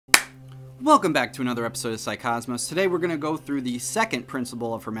Welcome back to another episode of Psycosmos. Today we're going to go through the second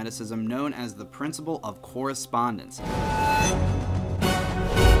principle of Hermeticism, known as the principle of correspondence.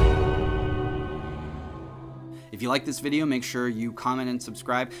 If you like this video, make sure you comment and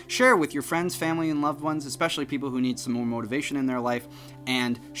subscribe. Share with your friends, family, and loved ones, especially people who need some more motivation in their life.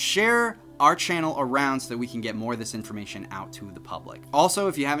 And share our channel around so that we can get more of this information out to the public. Also,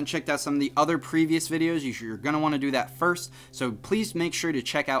 if you haven't checked out some of the other previous videos, you're going to want to do that first. So please make sure to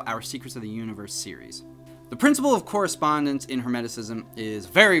check out our Secrets of the Universe series. The principle of correspondence in Hermeticism is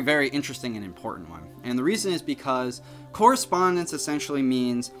very, very interesting and important one. And the reason is because correspondence essentially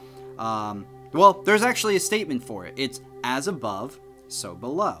means, well, there's actually a statement for it. It's as above, so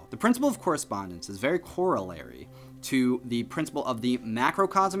below. The principle of correspondence is very corollary to the principle of the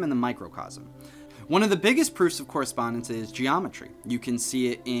macrocosm and the microcosm. One of the biggest proofs of correspondence is geometry. You can see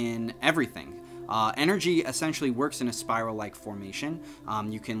it in everything. Energy essentially works in a spiral-like formation.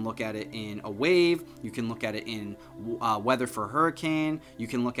 You can look at it in a wave. You can look at it in weather for a hurricane. You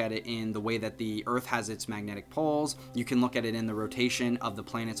can look at it in the way that the Earth has its magnetic poles. You can look at it in the rotation of the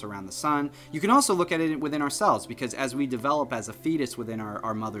planets around the sun. You can also look at it within ourselves, because as we develop as a fetus within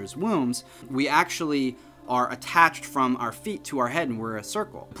our mother's wombs, we actually are attached from our feet to our head, and we're a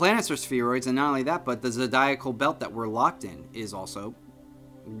circle. Planets are spheroids, and not only that, but the zodiacal belt that we're locked in is also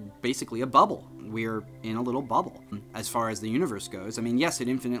basically a bubble. We're in a little bubble. As far as the universe goes, I mean, yes, it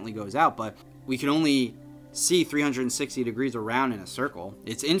infinitely goes out, but we can only see 360 degrees around in a circle.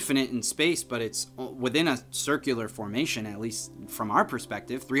 It's infinite in space, but it's within a circular formation, at least from our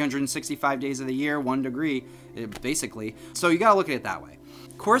perspective. 365 days of the year, 1 degree, basically. So you gotta look at it that way.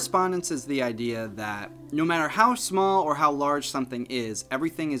 Correspondence is the idea that no matter how small or how large something is,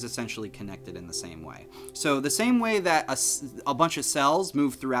 everything is essentially connected in the same way. So the same way that a bunch of cells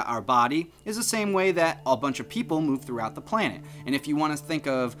move throughout our body is the same way that a bunch of people move throughout the planet. And if you want to think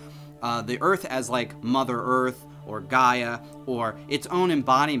of the Earth as like Mother Earth or Gaia, or its own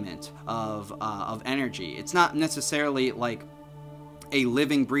embodiment of energy, it's not necessarily like a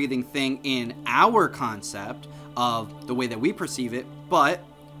living, breathing thing in our concept of the way that we perceive it, but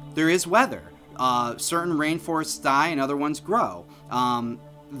there is weather. Certain rainforests die and other ones grow.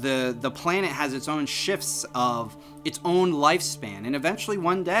 The planet has its own shifts of its own lifespan, and eventually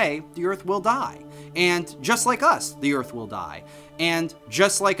one day the Earth will die. And just like us, the Earth will die. And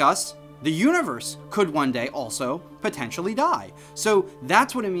just like us, the universe could one day also potentially die. So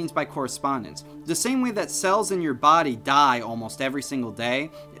that's what it means by correspondence. The same way that cells in your body die almost every single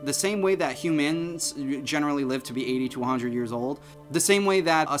day, the same way that humans generally live to be 80 to 100 years old, the same way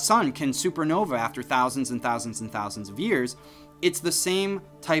that a sun can supernova after thousands and thousands and thousands of years, it's the same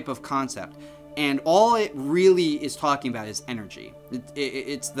type of concept. And all it really is talking about is energy.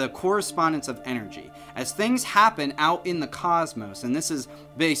 It's the correspondence of energy. As things happen out in the cosmos, and this is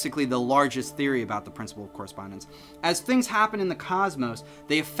basically the largest theory about the principle of correspondence, as things happen in the cosmos,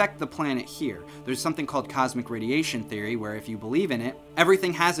 they affect the planet here. There's something called cosmic radiation theory, where if you believe in it,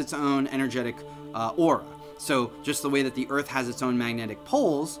 everything has its own energetic aura. So just the way that the Earth has its own magnetic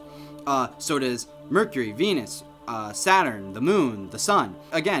poles, so does Mercury, Venus, Saturn, the moon, the sun.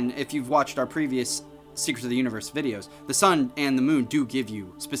 Again, if you've watched our previous Secrets of the Universe videos, the sun and the moon do give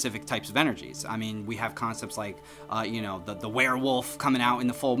you specific types of energies. I mean, we have concepts like, the werewolf coming out in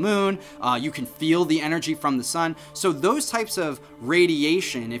the full moon. You can feel the energy from the sun. So those types of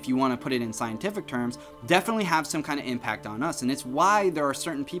radiation, if you want to put it in scientific terms, definitely have some kind of impact on us. And it's why there are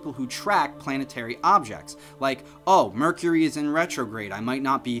certain people who track planetary objects. Like, oh, Mercury is in retrograde, I might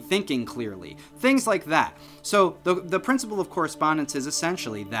not be thinking clearly. Things like that. So the principle of correspondence is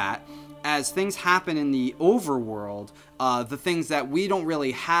essentially that as things happen in the overworld, the things that we don't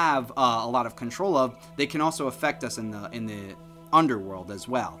really have a lot of control of, they can also affect us in the underworld as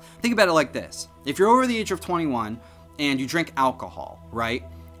well. Think about it like this. If you're over the age of 21 and you drink alcohol, right?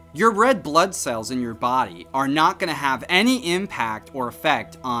 Your red blood cells in your body are not going to have any impact or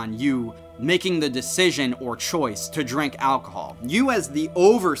effect on you making the decision or choice to drink alcohol. You as the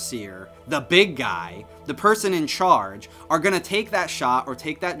overseer, the big guy, the person in charge, are going to take that shot or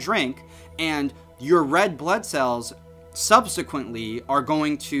take that drink, and your red blood cells subsequently are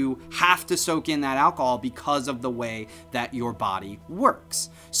going to have to soak in that alcohol because of the way that your body works.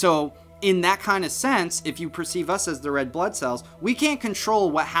 So in that kind of sense, if you perceive us as the red blood cells, we can't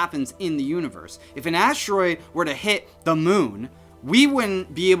control what happens in the universe. If an asteroid were to hit the moon, we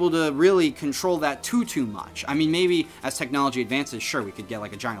wouldn't be able to really control that too much. I mean, maybe as technology advances, sure, we could get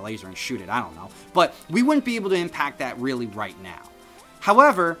like a giant laser and shoot it, I don't know. But we wouldn't be able to impact that really right now.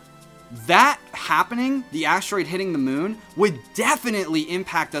 However, that happening, the asteroid hitting the moon, would definitely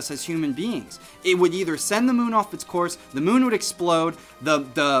impact us as human beings. It would either send the moon off its course, the moon would explode,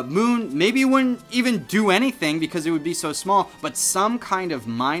 the moon maybe wouldn't even do anything because it would be so small, but some kind of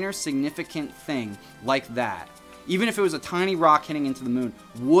minor significant thing like that, even if it was a tiny rock hitting into the moon,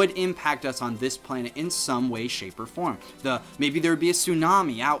 would impact us on this planet in some way, shape, or form. Maybe there would be a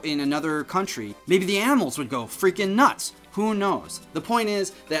tsunami out in another country. Maybe the animals would go freaking nuts. Who knows? The point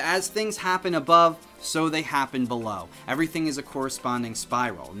is that as things happen above, so they happen below. Everything is a corresponding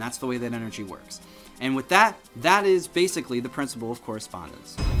spiral, and that's the way that energy works. And with that, that is basically the principle of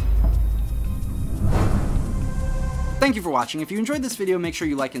correspondence. Thank you for watching. If you enjoyed this video, make sure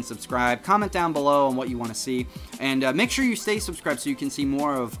you like and subscribe. Comment down below on what you want to see. And make sure you stay subscribed so you can see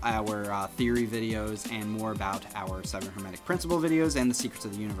more of our theory videos and more about our 7 Hermetic Principle videos and the Secrets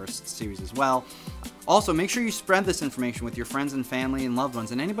of the Universe series as well. Also, make sure you spread this information with your friends and family and loved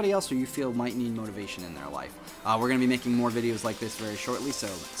ones and anybody else who you feel might need motivation in their life. We're going to be making more videos like this very shortly, so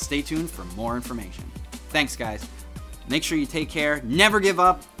stay tuned for more information. Thanks, guys. Make sure you take care, never give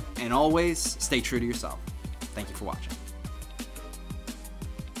up, and always stay true to yourself. Thank you for watching.